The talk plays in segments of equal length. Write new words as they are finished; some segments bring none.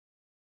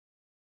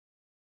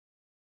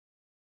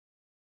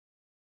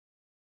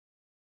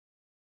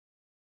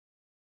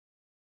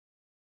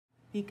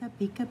Pika,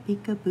 pika,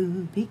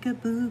 peekaboo,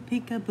 peekaboo,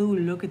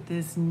 peekaboo. Look at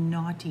this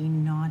naughty,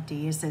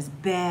 naughty. It says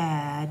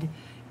bad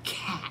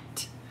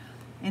cat.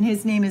 And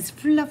his name is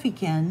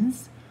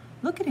Fluffykins.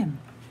 Look at him.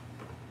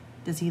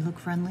 Does he look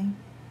friendly?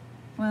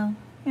 Well,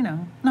 you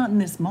know, not in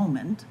this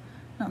moment.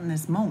 Not in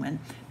this moment.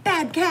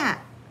 Bad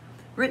Cat.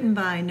 Written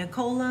by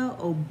Nicola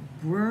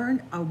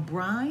O'Byrne.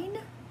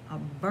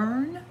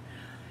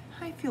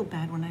 I feel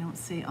bad when I don't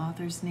say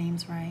authors'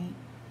 names right.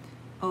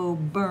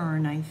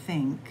 O'Byrne, I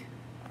think.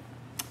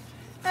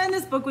 And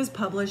this book was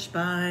published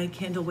by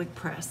Candlewick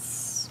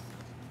Press.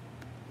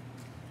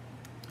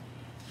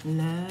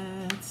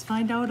 Let's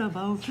find out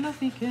about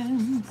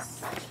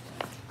Fluffykins.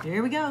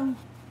 Here we go.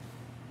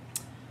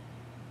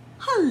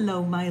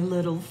 Hello, my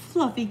little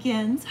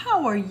Fluffykins.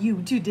 How are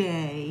you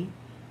today?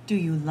 Do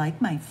you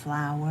like my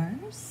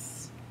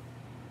flowers?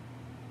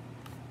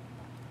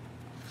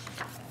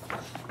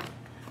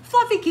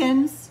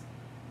 Fluffykins,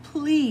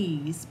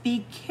 please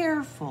be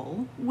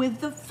careful with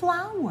the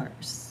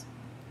flowers.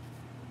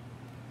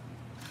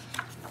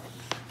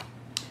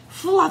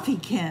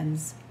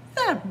 Fluffykins,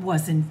 that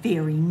wasn't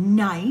very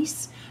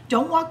nice.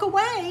 Don't walk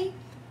away.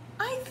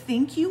 I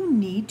think you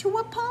need to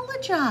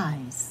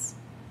apologize.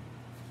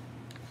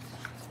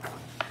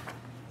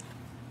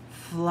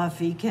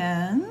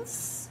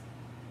 Fluffykins.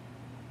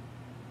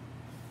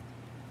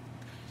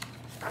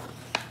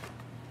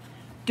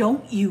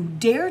 Don't you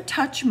dare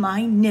touch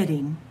my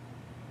knitting.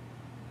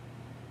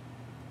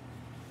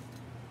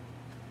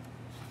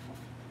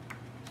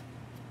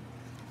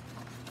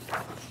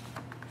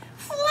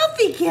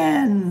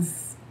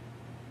 Fluffykins.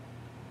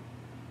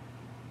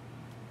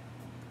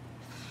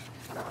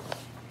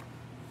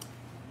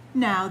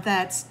 Now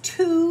that's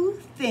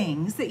two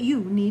things that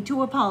you need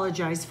to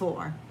apologize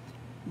for.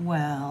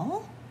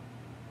 Well,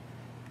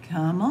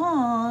 come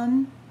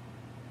on.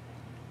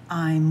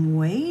 I'm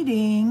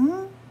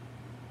waiting.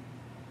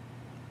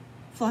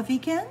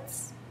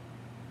 Fluffykins?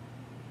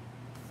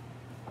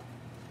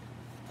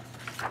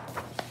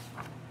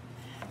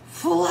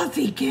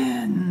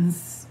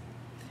 Fluffykins!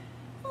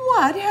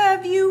 What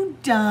have you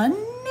done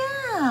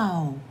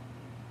now?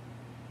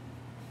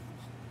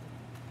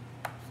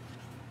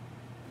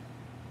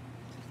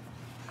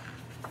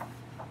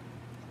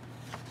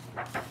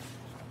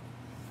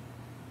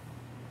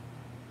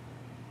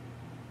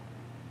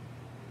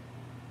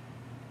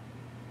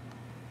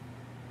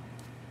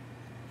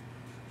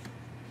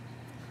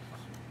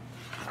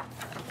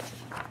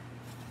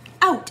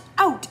 Out,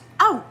 out,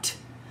 out!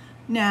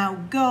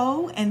 Now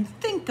go and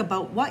think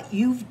about what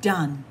you've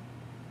done.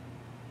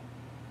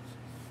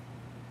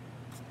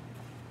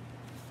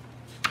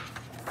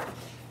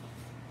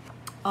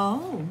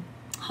 Oh,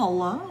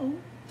 hello.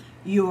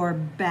 You're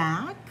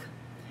back.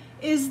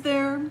 Is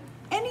there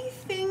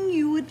anything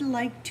you would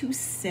like to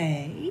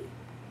say?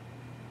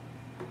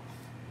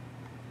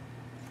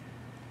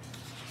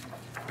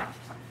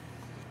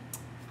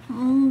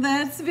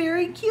 That's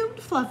very cute,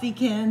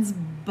 Fluffykins,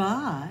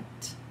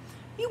 but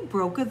you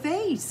broke a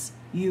vase.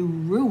 You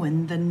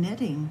ruined the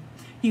knitting.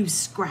 You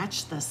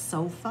scratched the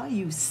sofa.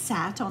 You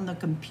sat on the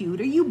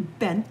computer. You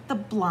bent the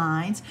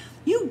blinds.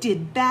 You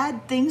did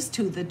bad things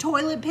to the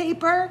toilet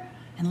paper.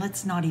 And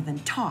let's not even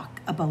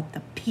talk about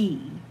the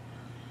pee.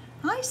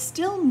 I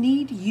still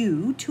need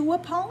you to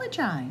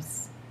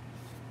apologize.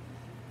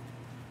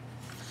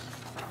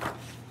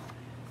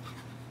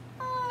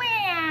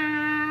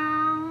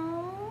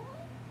 Meow.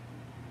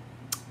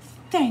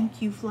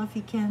 Thank you,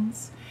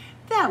 Fluffykins.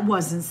 That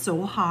wasn't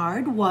so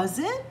hard, was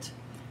it?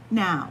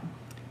 Now,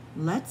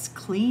 let's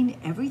clean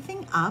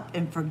everything up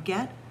and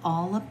forget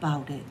all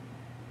about it.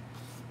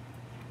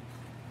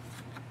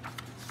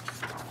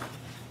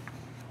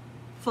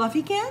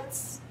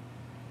 Fluffykins?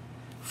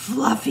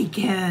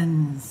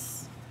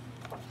 Fluffykins!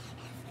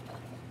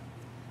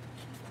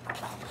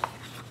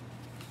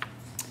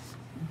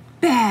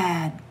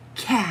 Bad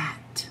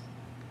cat.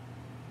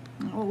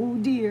 Oh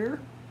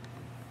dear.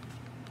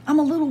 I'm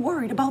a little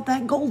worried about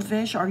that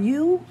goldfish, are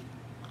you?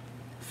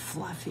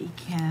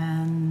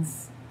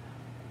 Fluffykins.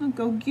 Look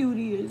how cute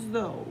he is,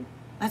 though.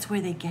 That's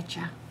where they get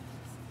ya.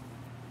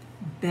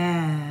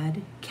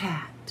 Bad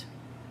cat.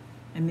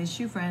 I miss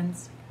you,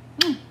 friends.